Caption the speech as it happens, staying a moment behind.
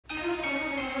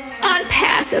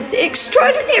Onpassive, the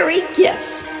extraordinary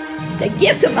gifts. The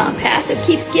gifts of Onpassive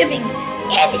keeps giving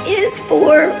and is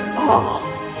for all.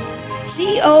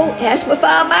 CEO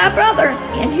Ashmafah, my brother,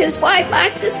 and his wife, my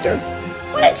sister,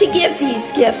 wanted to give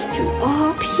these gifts to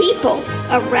all people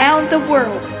around the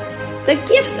world. The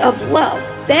gifts of love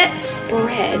that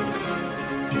spreads.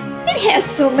 It has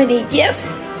so many gifts.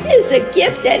 It is a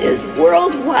gift that is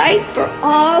worldwide for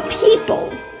all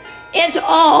people and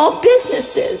all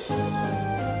businesses.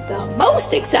 The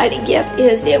most exciting gift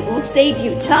is it will save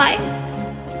you time.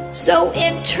 So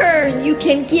in turn, you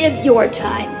can give your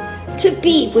time to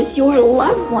be with your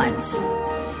loved ones.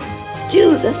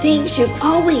 Do the things you've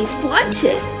always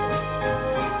wanted.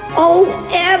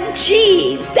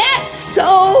 OMG, that's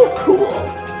so cool.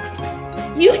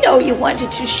 You know you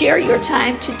wanted to share your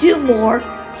time to do more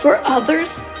for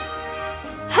others.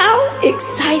 How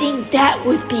exciting that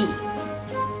would be.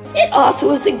 It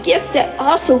also is a gift that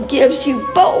also gives you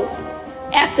both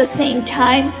at the same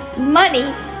time, money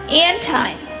and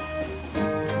time.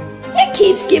 It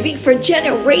keeps giving for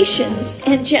generations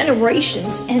and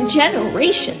generations and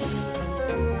generations.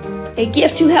 A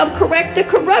gift to help correct the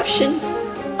corruption,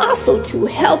 also to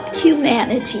help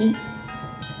humanity.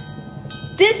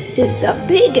 This is the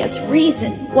biggest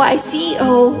reason why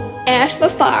CEO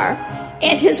Ashmafah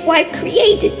and his wife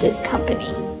created this company.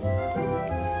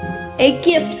 A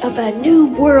gift of a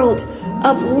new world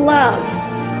of love,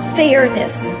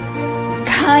 fairness,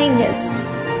 kindness,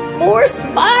 more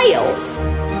smiles,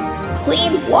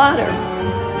 clean water,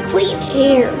 clean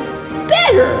air,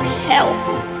 better health,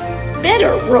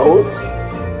 better roads,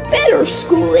 better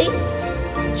schooling,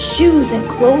 shoes and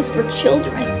clothes for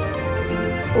children,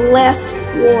 less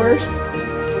wars.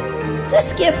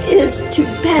 This gift is to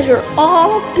better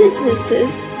all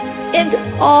businesses in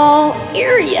all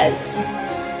areas.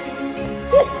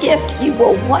 This gift you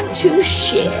will want to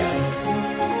share.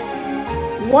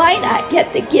 Why not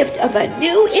get the gift of a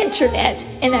new internet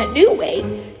and a new way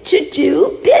to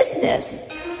do business?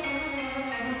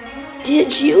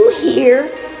 Did you hear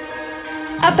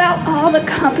about all the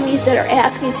companies that are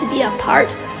asking to be a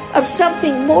part of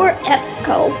something more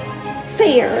ethical,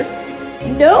 fair,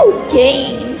 no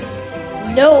games,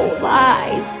 no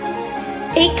lies?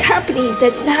 A company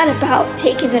that's not about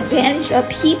taking advantage of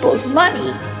people's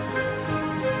money,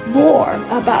 more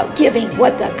about giving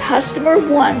what the customer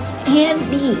wants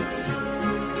and needs.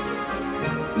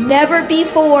 Never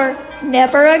before,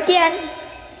 never again.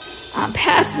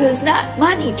 Onpassive is not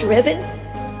money driven.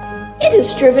 It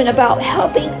is driven about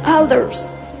helping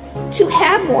others to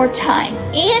have more time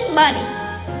and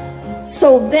money.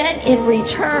 So then in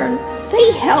return,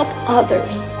 they help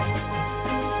others.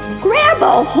 Grab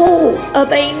a hold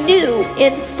of a new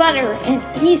and funner and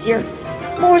easier,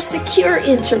 more secure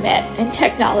internet and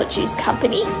technologies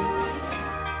company.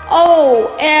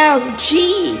 OMG,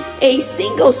 a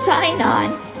single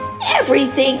sign-on,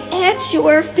 everything at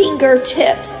your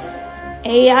fingertips.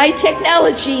 AI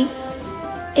technology,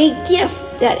 a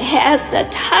gift that has the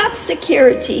top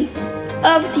security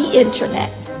of the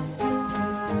internet.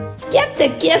 Get the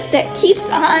gift that keeps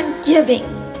on giving.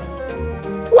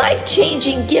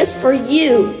 Life-changing gifts for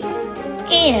you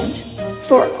and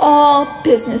for all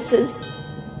businesses.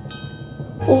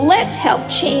 Let's help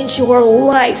change your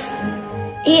life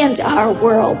and our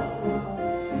world.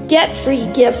 Get free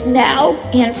gifts now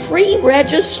and free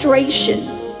registration.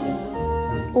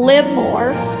 Live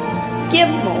more, give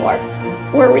more,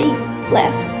 worry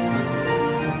less.